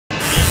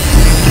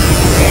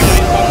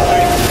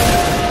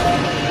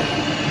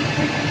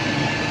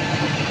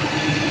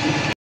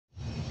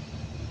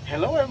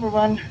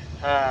everyone,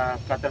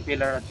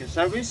 Caterpillar at your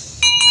service.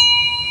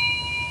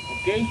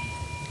 Okay,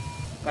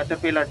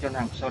 Caterpillar at your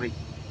hand, sorry.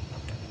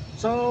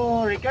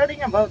 So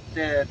regarding about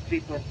the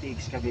 320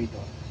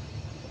 excavator,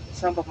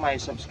 some of my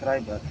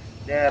subscribers,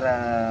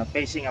 they're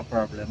facing a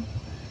problem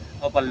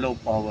of a low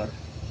power,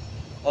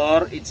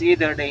 or it's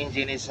either the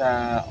engine is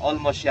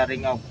almost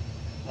shutting off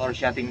or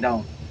shutting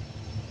down.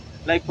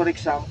 Like for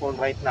example,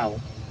 right now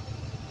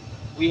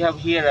we have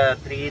here a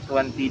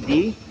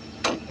 320D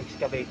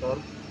excavator.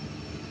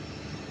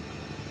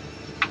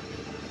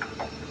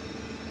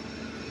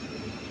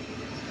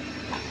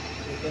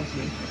 You can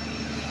see,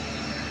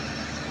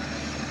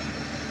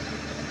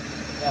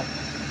 yeah,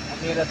 I'm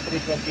here at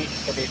 320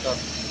 excavator.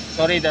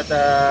 Sorry that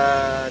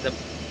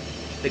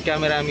the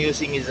camera I'm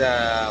using is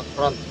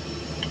front,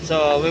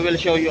 so we will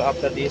show you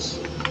after this.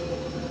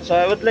 So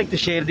I would like to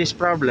share this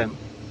problem.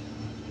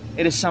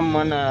 It is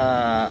someone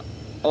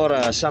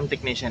or some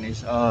technician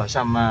is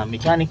some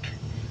mechanic,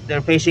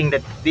 they're facing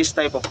this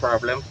type of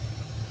problem.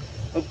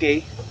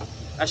 Okay,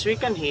 as we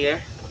can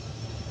hear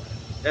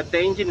that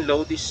the engine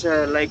load is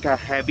like a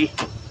heavy,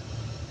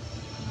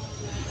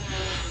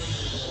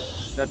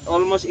 that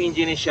almost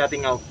engine is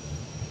shutting out.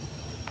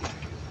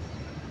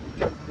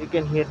 You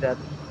can hear that.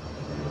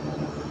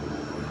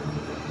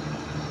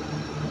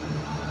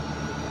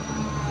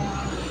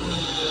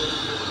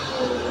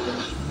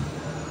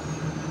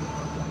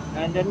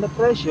 And then the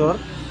pressure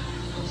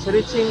is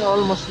reaching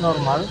almost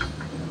normal.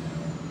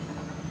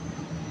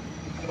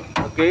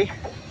 Okay,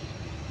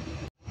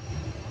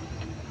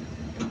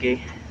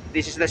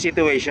 this is the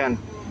situation.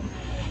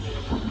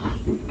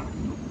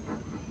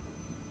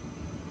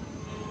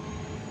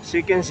 So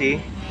you can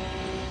see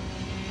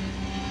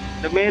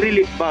the main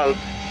relief valve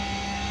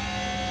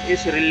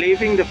is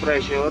relieving the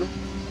pressure,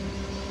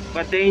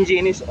 but the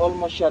engine is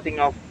almost shutting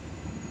off,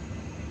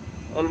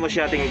 almost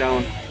shutting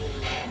down.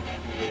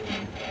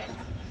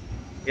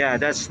 Yeah,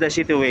 that's the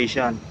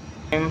situation.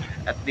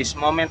 At this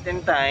moment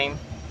in time,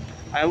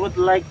 I would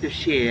like to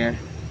share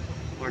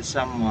for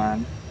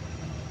someone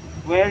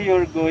where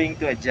you're going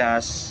to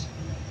adjust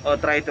or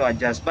try to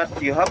adjust, but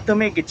you have to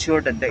make it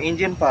sure that the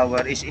engine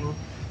power is in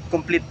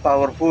complete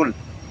powerful.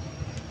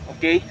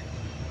 Okay,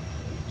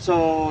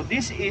 so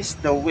this is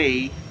the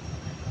way.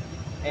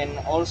 And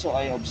also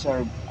I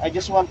observe, I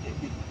just want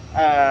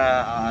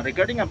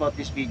regarding about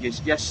this video is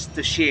just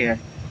to share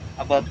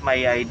about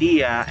my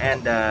idea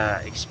and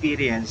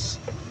experience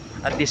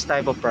at this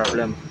type of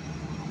problem.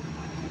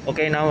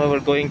 Okay, now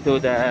we're going to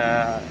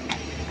the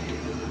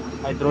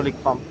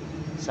hydraulic pump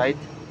side.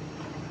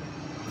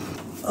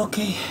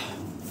 Okay,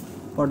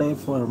 for the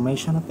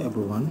information of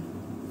everyone,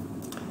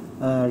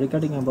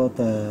 regarding about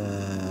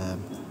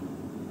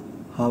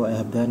how I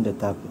have done the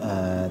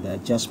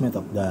adjustment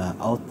of the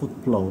output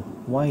flow,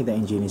 why the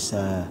engine is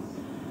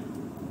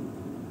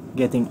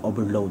getting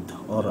overload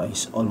or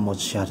is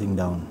almost shutting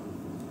down.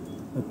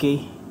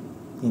 Okay,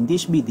 in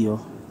this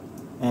video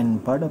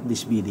and part of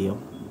this video,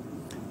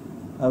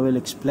 I will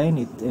explain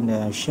it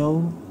and show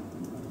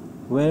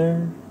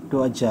where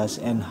to adjust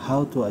and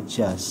how to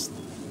adjust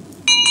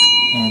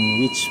and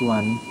which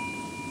one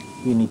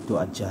we need to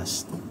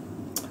adjust.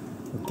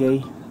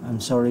 Okay, I'm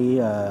sorry,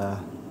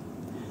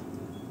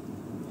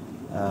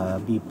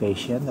 be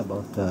patient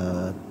about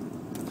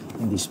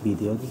in this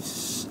video.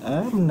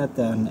 I'm not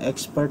an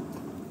expert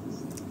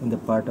in the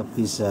part of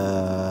this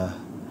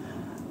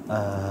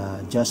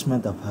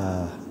adjustment of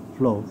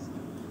flow,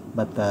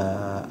 but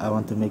I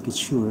want to make it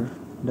sure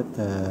that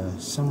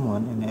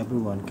someone and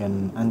everyone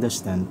can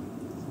understand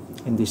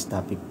in this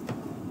topic.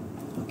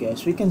 Okay,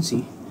 as we can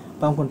see,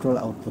 pump control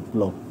output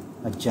flow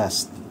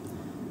adjust.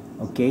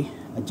 Okay,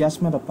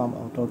 adjustment of pump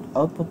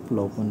output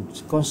flow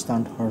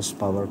constant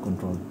horsepower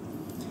control.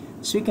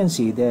 So you can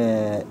see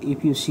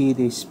if you see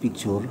this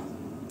picture,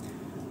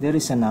 there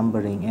is a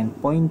numbering and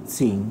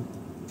pointing.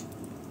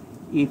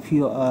 If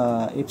you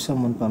if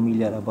someone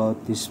familiar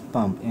about this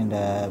pump and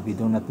we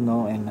do not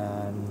know and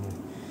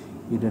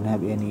you don't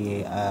have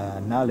any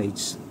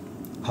knowledge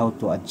how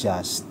to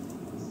adjust,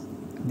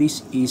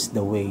 this is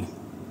the way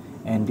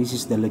and this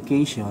is the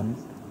location.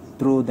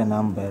 Through the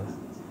number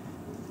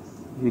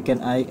we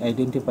can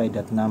identify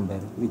that number,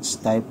 which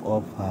type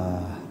of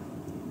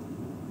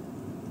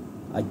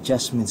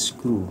adjustment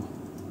screw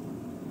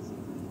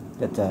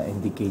that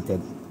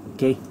indicated.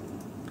 Okay,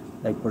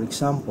 like for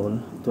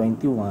example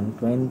 21,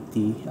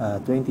 20,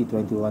 20,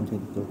 21,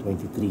 22,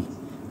 23.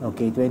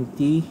 Okay,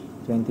 20,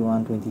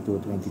 21, 22,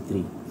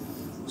 23.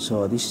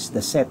 So this is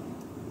the set.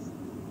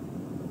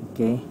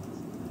 Okay,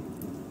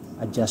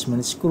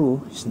 adjustment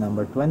screw is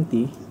number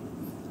 20.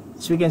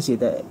 So we can see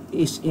that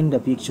is in the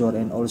picture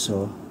and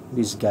also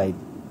this guide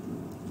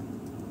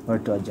where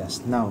to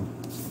adjust. Now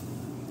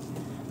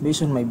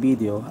based on my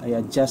video, I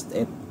adjust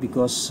it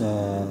because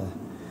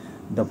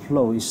the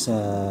flow is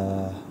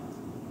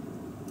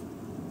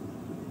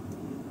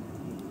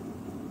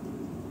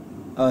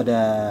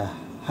the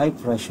high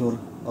pressure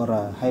or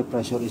high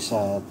pressure is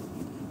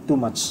too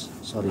much,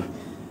 sorry.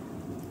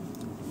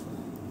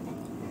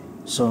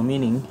 So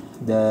meaning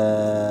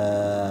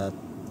the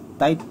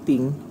tight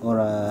thing or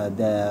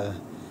the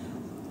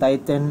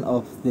tighten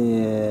of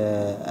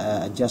the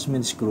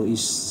adjustment screw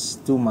is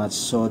too much,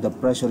 so the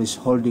pressure is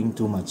holding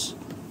too much.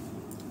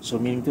 So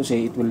meaning to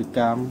say, it will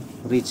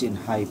reach in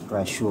high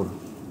pressure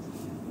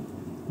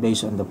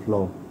based on the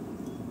flow.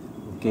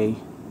 Okay,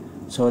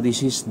 so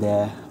this is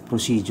the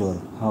procedure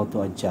how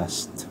to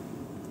adjust.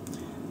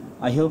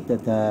 I hope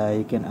that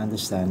you can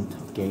understand.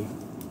 Okay,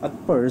 at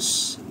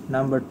first,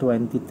 number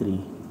 23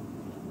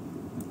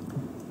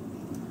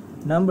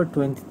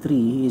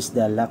 is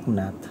the lock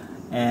nut,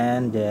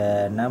 and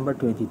number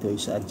 22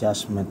 is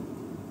adjustment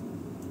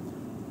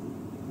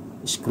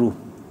screw.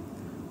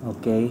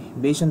 Okay,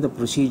 based on the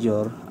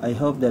procedure, I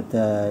hope that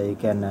you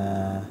can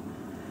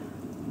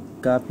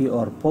copy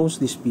or pause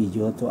this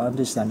video to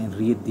understand and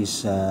read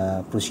this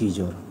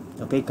procedure.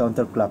 Okay,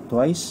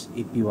 counterclockwise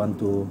if you want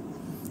to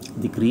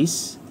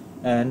decrease,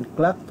 and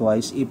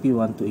clockwise if you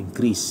want to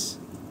increase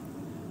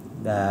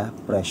the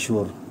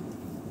pressure.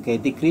 Okay,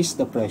 decrease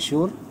the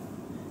pressure,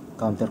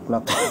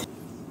 counterclockwise.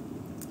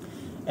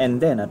 And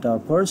then at our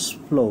first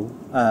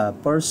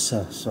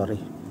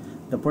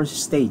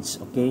stage,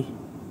 okay,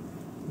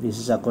 this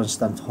is a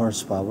constant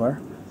horsepower,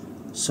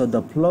 so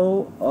the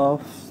flow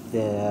of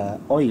the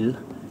oil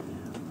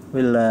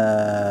will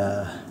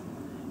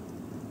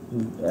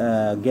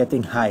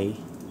getting high,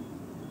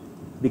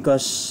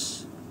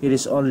 because it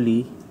is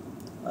only,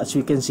 as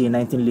we can see,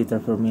 19 liter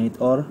per minute,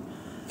 or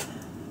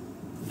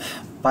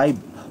 5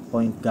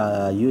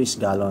 US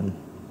gallon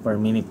per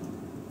minute.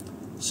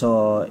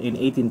 So in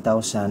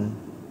 18,000,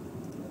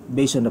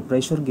 based on the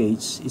pressure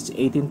gauge, it's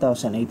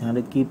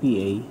 18,800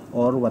 kPa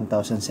or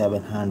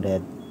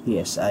 1,700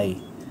 psi,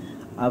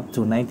 up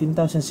to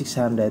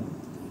 19,600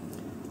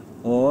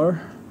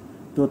 or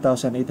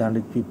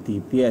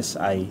 2,850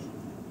 psi.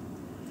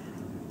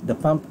 The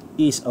pump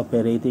is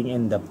operating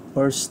in the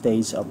first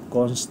stage of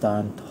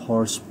constant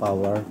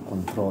horsepower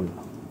control.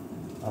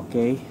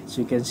 Okay,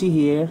 so you can see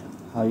here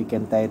how you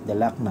can tighten the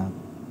lock nut,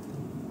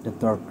 the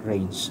torque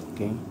range.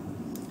 Okay,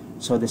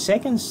 so the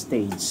second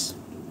stage,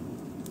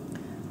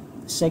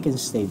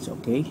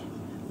 okay,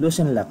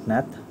 loosen lock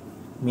nut,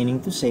 meaning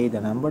to say the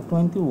number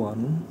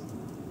 21,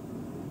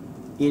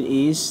 it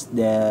is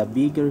the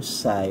bigger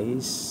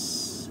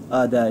size,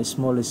 the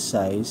smallest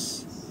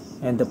size,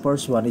 and the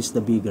first one is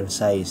the bigger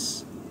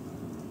size.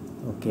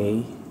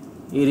 Okay,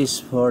 it is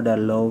for the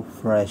low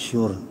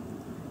pressure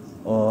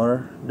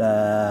or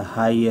the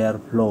higher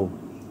flow.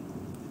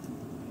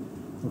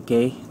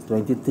 Okay,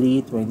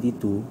 23,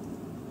 22,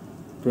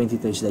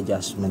 22 is the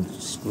adjustment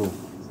screw.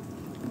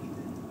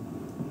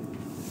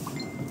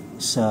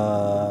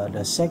 So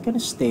the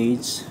second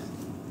stage,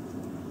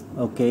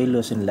 okay,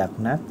 loosen lock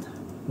nut.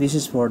 This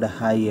is for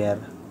the higher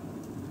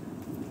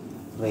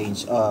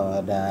range,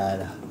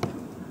 the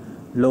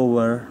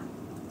lower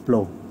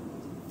flow.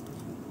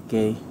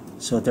 Okay,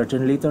 so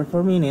 13 liter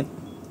per minute,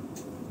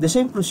 the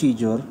same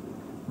procedure,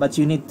 but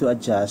you need to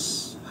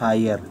adjust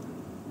higher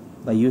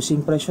by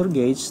using pressure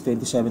gauge,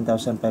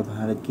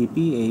 27,500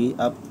 kPa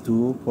up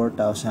to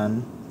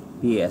 4,000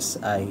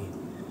 psi,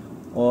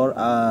 or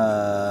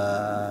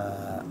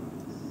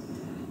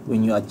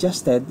when you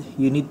adjusted,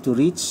 you need to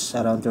reach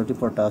around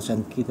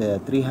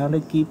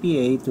 34,300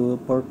 kPa to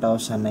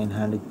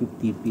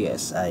 4,950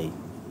 psi.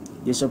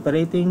 This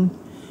operating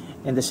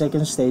in the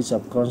second stage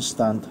of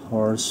constant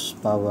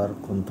horsepower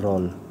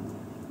control.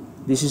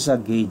 This is a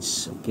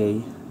gauge,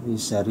 okay,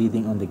 this is a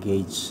reading on the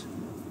gauge.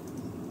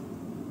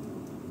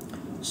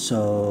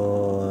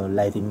 So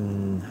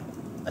lighting,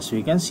 as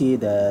we can see,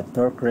 the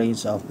torque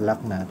range of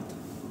lock nut,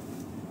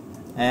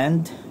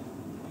 and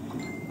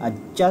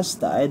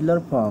adjust the idler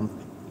pump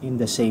in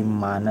the same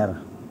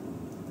manner,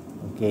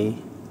 okay,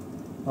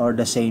 or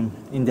the same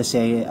in the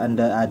same on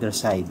the other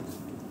side.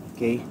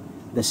 Okay,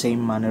 the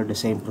same manner, the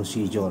same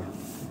procedure.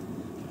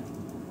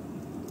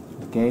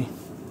 Okay,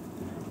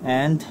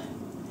 and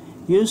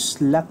use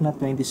lock nut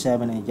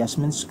 27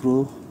 adjustment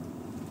screw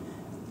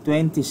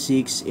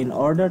 26 in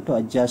order to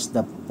adjust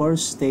the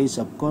first stage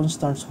of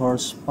constant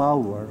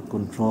horsepower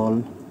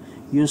control.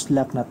 Use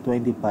lock nut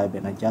 25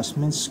 and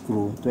adjustment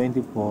screw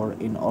 24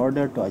 in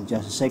order to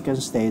adjust the second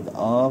stage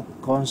of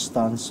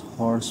constant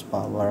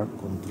horsepower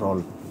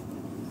control.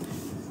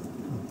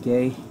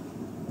 Okay,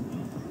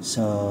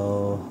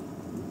 so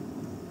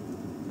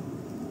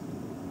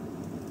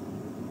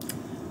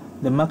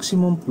the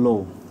maximum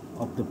flow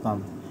of the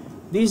pump,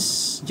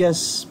 this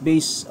just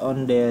based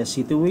on the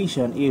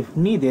situation. If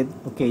needed,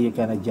 okay, you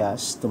can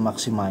adjust to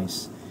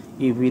maximize.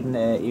 If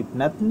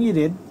not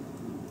needed,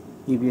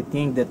 if you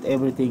think that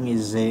everything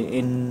is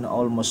in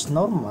almost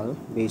normal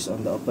based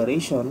on the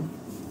operational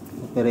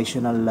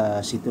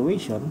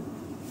situation,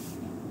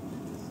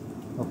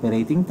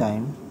 operating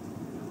time,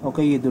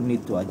 okay, you don't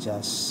need to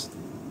adjust.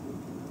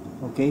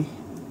 Okay,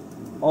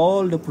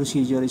 all the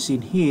procedure is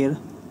in here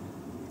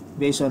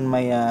based on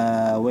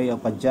my way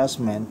of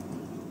adjustment.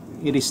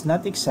 It is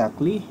not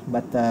exactly,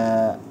 but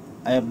I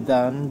have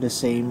done the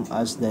same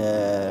as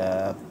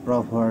the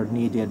proper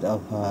needed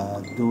of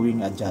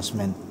doing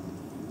adjustment.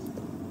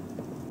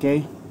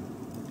 Okay,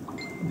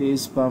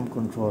 this pump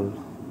control.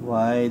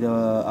 why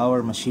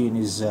our machine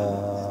is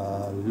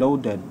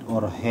loaded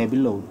or heavy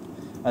load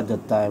at the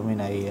time when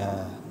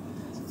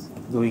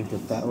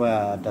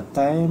the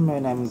time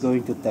when I'm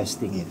going to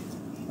testing it.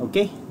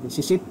 Okay, this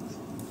is it.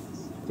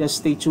 Just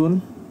stay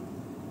tuned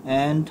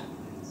and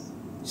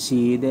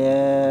see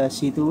the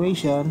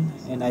situation,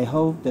 and I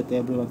hope that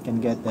everyone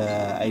can get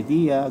the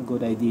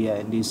good idea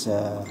in this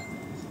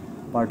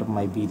part of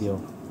my video.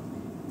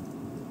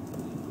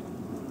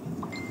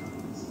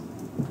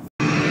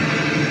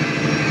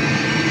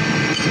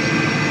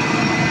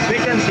 So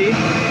you can see,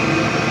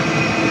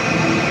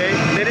 okay,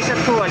 there is a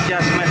two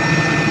adjustment.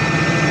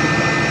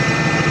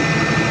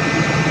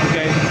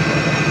 Okay,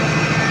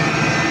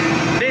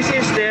 this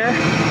is the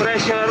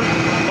pressure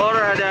or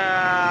the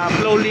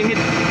flow limit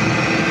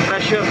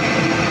pressure.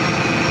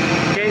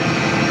 Okay,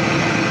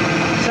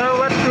 so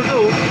what to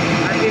do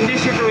in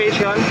this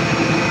situation?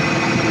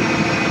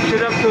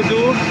 Should have to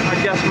do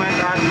adjustment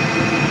at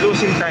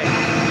losing time,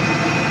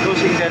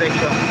 losing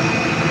direction.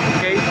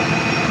 Okay,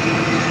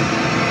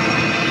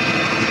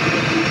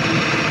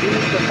 this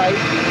is the pipe.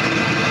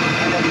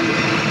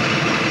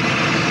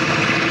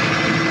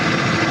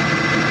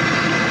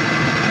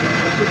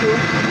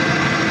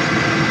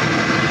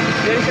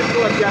 There is a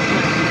two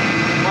adjustment.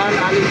 One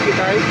Allen key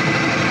type,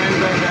 and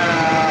then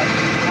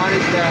one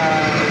is the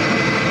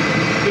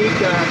big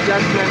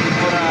adjustment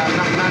for a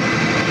knock nut.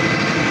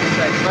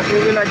 But we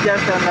will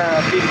adjust on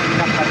a big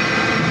knock nut.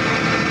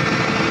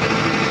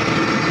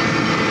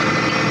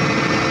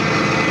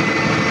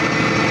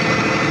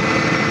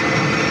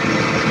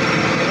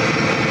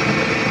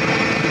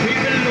 We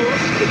will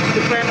lose. It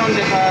depends on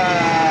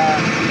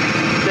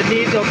the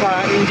need of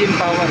engine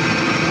power.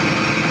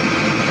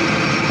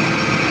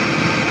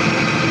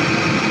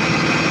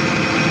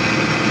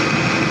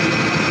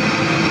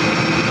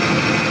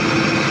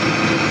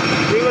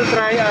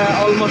 Try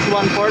almost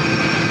 1/4.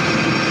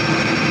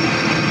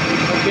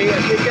 Okay,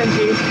 as you can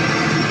see,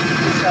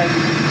 this side.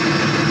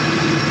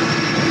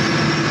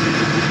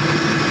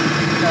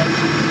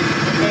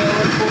 Okay, I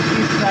will put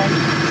this side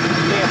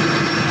there.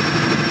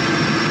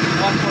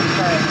 1/4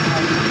 side.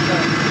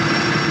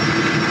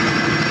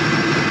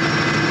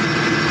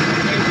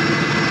 Okay,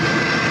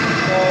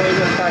 so we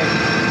will try.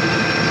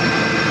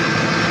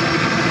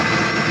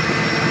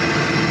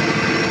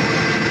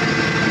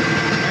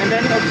 And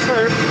then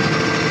observe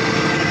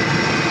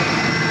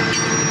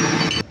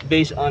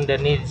based on the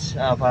needs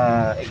of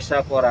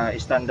exact or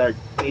standard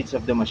needs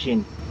of the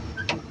machine.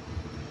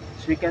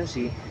 So we can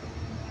see,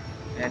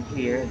 and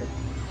here,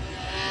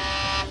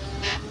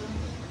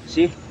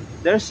 see,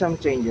 there's some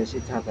changes.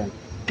 It happened.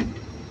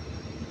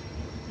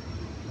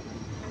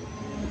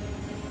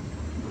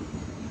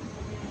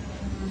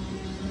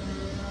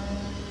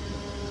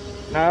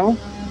 Now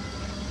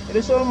it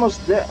is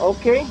almost there.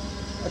 Okay,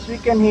 as we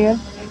can hear,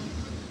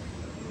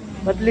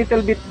 but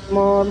little bit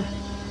more.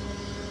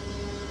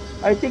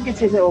 I think it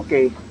is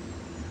okay.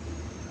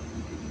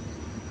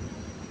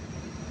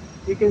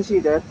 You can see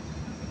that.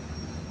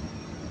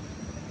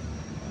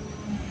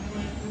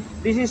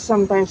 This is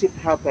sometimes it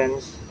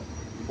happens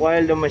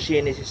while the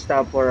machine is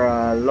stopped for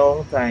a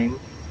long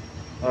time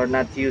or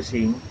not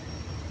using,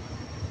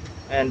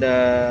 and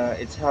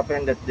it's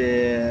happened that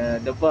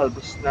the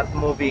bulb is not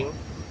moving.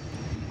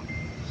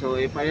 So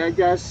if I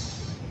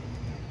adjust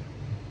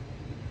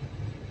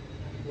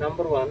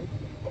number 1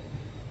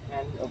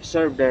 and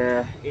observe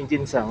the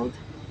engine sound,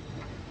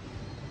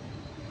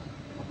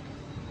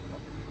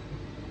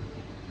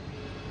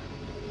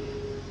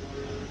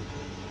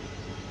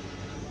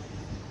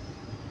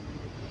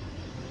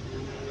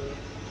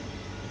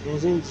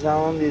 engine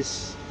sound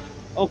is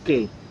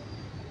okay.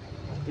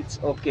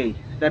 It's okay.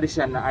 That is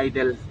an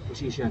idle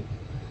position.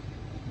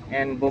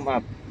 And boom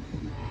up.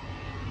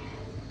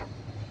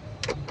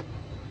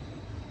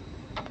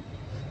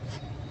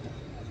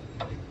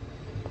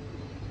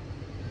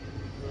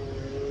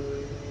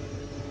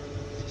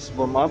 Just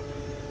boom up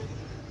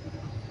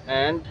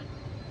and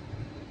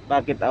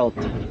back it out.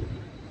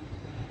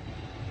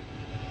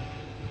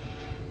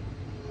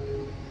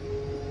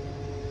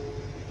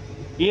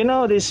 You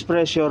know this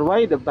pressure,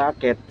 why the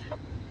bucket,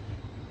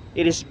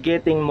 it is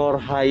getting more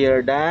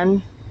higher than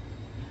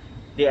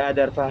the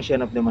other function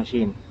of the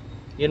machine.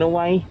 You know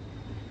why?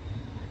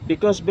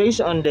 Because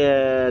based on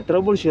the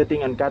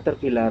troubleshooting on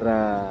Caterpillar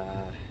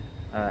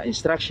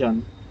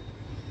instruction,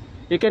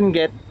 you can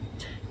get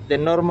the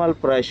normal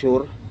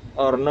pressure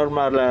or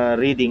normal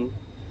reading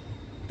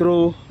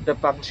through the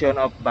function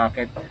of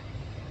bucket.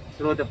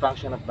 Through the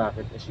function of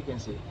bucket, as you can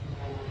see.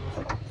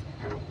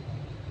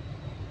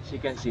 As you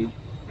can see.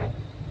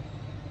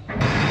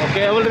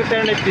 Okay, I will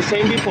return it the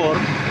same before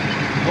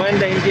when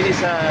the engine is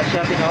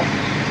shutting off.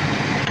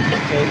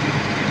 Okay.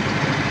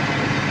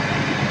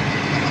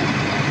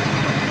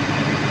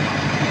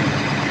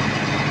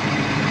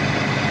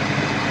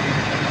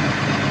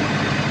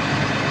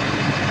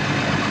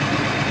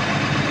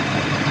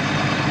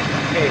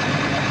 Okay,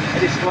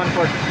 it is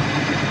 1/4.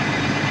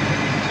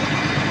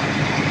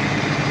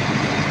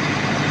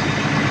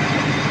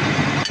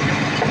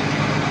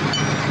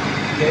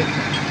 Okay.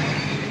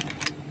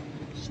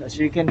 as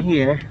you can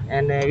hear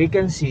and we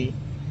can see,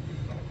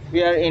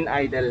 we are in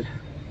idle.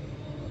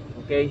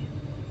 Okay,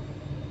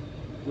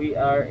 we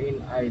are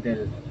in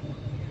idle,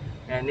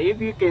 and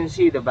if you can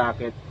see the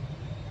bucket,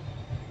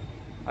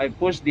 I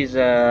push this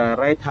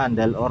right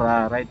handle or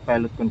right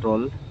pilot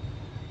control,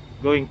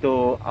 going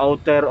to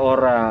outer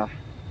or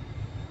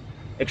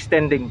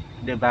extending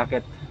the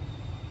bucket.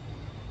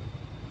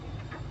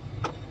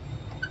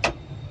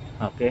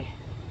 Okay,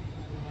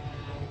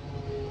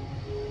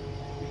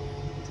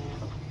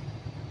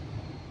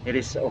 it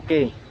is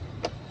okay.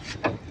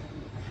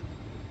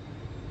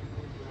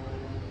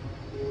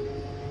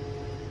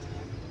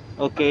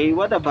 Okay,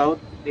 what about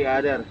the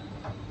other,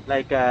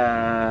 like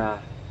the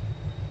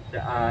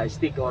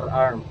stick or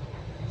arm?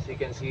 As you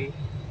can see,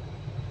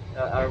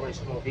 the arm is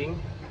moving.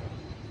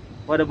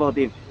 What about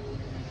if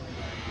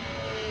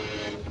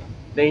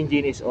the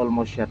engine is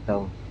almost shut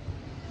down?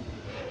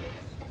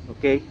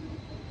 Okay,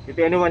 if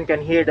anyone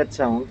can hear that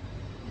sound,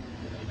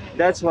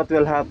 that's what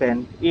will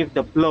happen if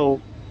the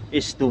flow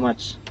is too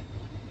much.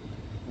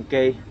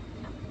 Okay,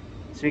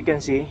 so you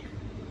can see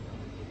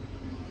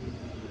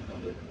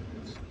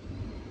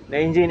the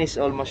engine is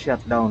almost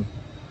shut down.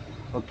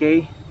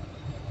 Okay,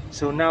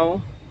 so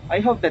now I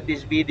hope that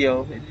this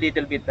video a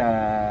little bit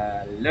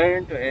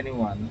learn to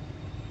anyone,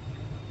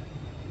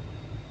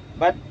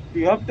 but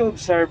you have to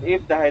observe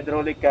if the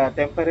hydraulic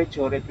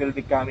temperature, it will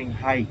becoming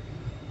high.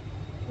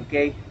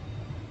 Okay,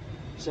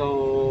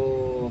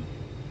 so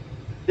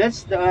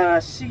that's the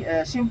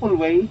simple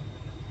way,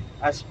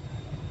 as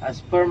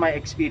per my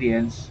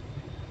experience.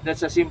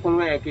 That's a simple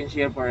way I can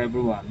share for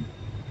everyone,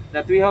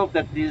 that we hope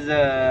that this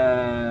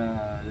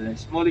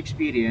small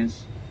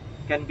experience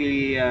can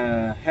be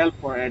help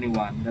for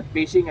anyone that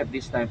facing at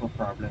this type of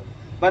problem.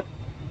 But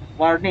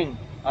warning,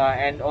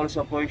 and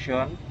also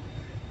caution,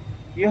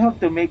 you have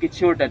to make it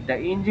sure that the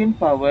engine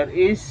power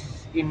is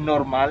in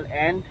normal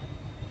and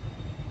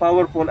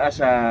powerful as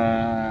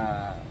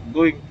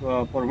going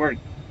for work,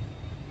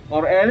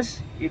 or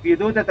else if you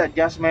do that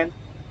adjustment,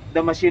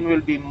 the machine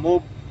will be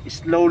moved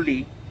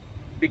slowly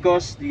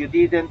because you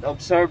didn't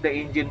observe the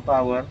engine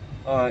power,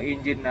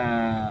 engine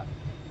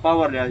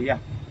power, yeah,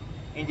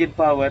 engine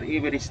power,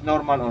 if it is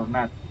normal or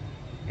not.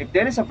 If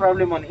there is a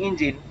problem on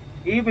engine,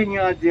 even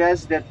you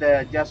adjust that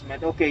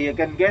adjustment, okay, you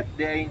can get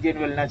the engine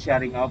will not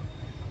shutting off,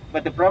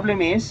 but the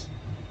problem is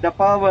the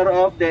power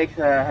of the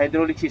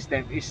hydraulic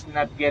system is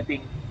not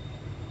getting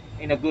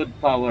in a good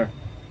power,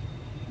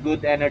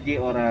 good energy,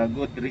 or a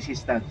good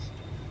resistance.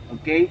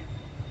 Okay,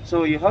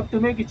 so you have to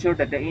make it sure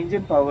that the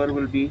engine power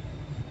will be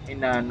in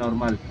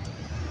normal.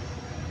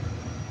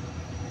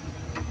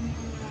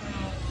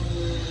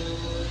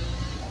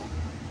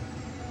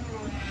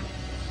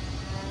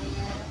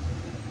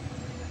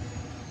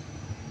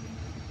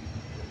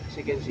 As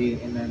you can see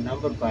in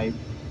number 5,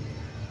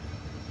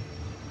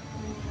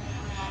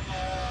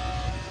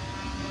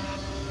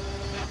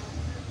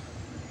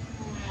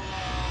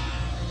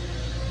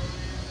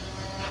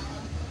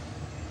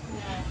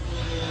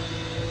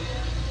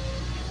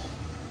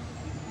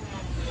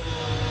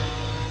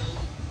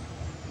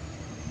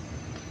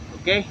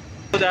 okay,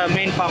 the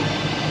main pump.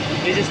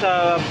 This is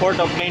the port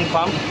of main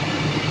pump,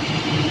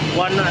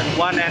 one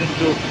and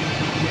two.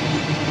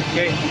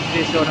 Okay,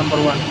 this is your number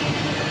 1.